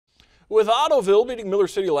With Ottoville beating Miller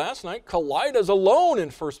City last night, Kalida is alone in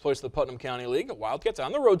first place of the Putnam County League. The Wildcats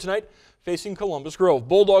on the road tonight facing Columbus Grove.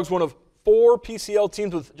 Bulldogs, one of 4 PCL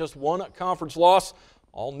teams with just 1 conference loss,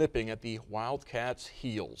 all nipping at the Wildcats'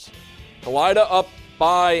 heels. Kalida up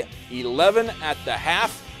by 11 at the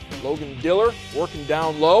half. Logan Diller working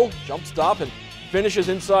down low, jump stop, and finishes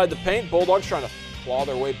inside the paint. Bulldogs trying to claw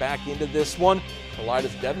their way back into this one.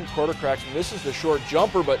 Kalida's Devin Quartercracks misses the short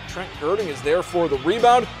jumper, but Trent Girding is there for the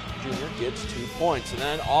rebound. Junior gets 2 points. And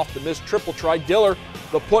then off the missed triple try, Diller,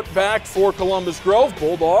 the putback for Columbus Grove.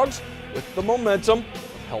 Bulldogs with the momentum.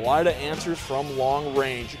 Kalida answers from long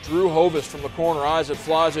range. Drew Hovis from the corner, eyes it,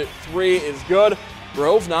 flies it, 3 is good.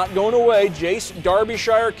 Grove not going away. Jace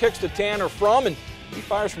Derbyshire kicks to Tanner Frum, and he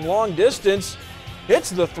fires from long distance.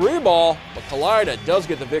 Hits the 3 ball, but Kalida does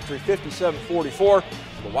get the victory, 57-44. So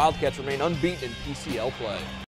the Wildcats remain unbeaten in PCL play.